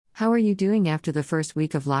How are you doing after the first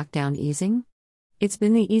week of lockdown easing? It's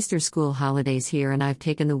been the Easter school holidays here and I've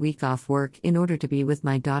taken the week off work in order to be with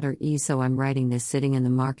my daughter E, so I'm writing this sitting in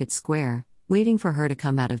the market square, waiting for her to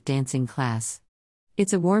come out of dancing class.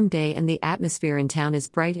 It's a warm day and the atmosphere in town is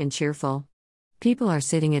bright and cheerful. People are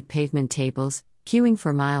sitting at pavement tables, queuing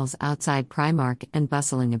for miles outside Primark and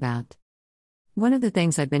bustling about. One of the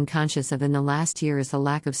things I've been conscious of in the last year is the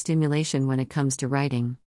lack of stimulation when it comes to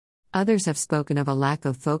writing. Others have spoken of a lack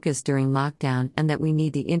of focus during lockdown and that we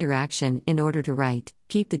need the interaction in order to write,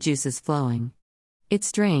 keep the juices flowing. It's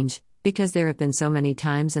strange, because there have been so many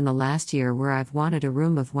times in the last year where I've wanted a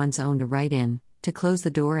room of one's own to write in, to close the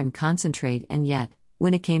door and concentrate, and yet,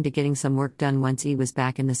 when it came to getting some work done once E was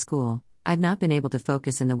back in the school, I've not been able to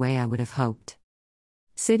focus in the way I would have hoped.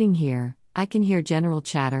 Sitting here, I can hear general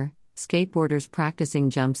chatter, skateboarders practicing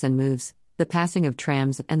jumps and moves, the passing of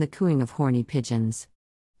trams and the cooing of horny pigeons.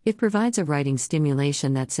 It provides a writing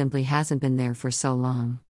stimulation that simply hasn't been there for so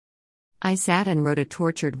long. I sat and wrote a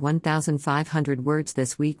tortured 1,500 words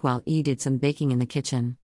this week while E did some baking in the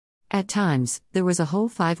kitchen. At times, there was a whole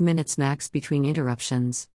 5 minutes max between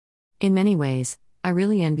interruptions. In many ways, I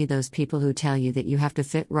really envy those people who tell you that you have to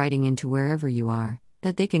fit writing into wherever you are,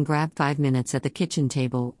 that they can grab 5 minutes at the kitchen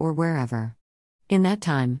table or wherever. In that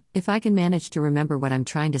time, if I can manage to remember what I'm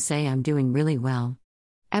trying to say, I'm doing really well.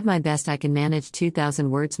 At my best I can manage 2,000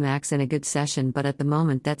 words max in a good session, but at the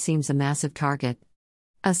moment that seems a massive target.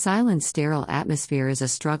 A silent, sterile atmosphere is a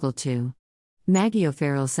struggle too. Maggie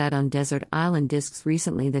O'Farrell said on Desert Island Discs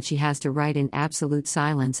recently that she has to write in absolute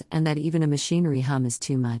silence and that even a machinery hum is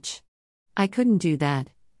too much. I couldn't do that.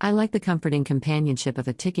 I like the comforting companionship of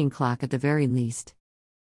a ticking clock at the very least.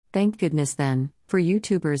 Thank goodness then, for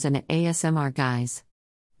YouTubers and ASMR guys.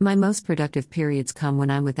 My most productive periods come when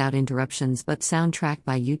I'm without interruptions but soundtracked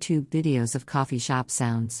by YouTube videos of coffee shop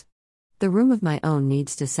sounds. The room of my own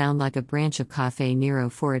needs to sound like a branch of Cafe Nero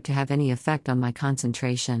for it to have any effect on my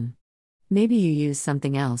concentration. Maybe you use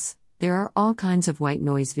something else. There are all kinds of white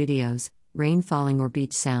noise videos, rain falling or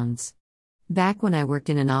beach sounds. Back when I worked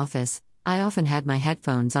in an office, I often had my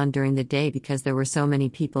headphones on during the day because there were so many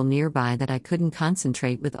people nearby that I couldn't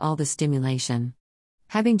concentrate with all the stimulation.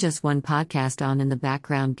 Having just one podcast on in the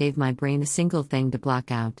background gave my brain a single thing to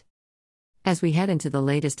block out. As we head into the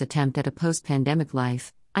latest attempt at a post-pandemic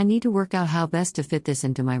life, I need to work out how best to fit this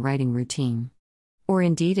into my writing routine. Or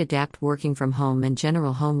indeed adapt working from home and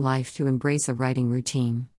general home life to embrace a writing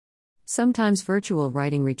routine. Sometimes virtual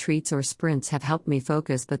writing retreats or sprints have helped me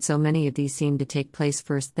focus, but so many of these seem to take place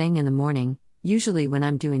first thing in the morning, usually when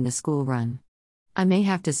I'm doing the school run. I may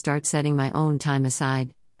have to start setting my own time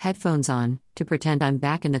aside, headphones on, to pretend I'm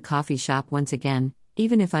back in the coffee shop once again,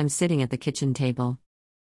 even if I'm sitting at the kitchen table.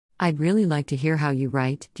 I'd really like to hear how you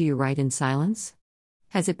write. Do you write in silence?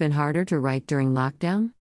 Has it been harder to write during lockdown?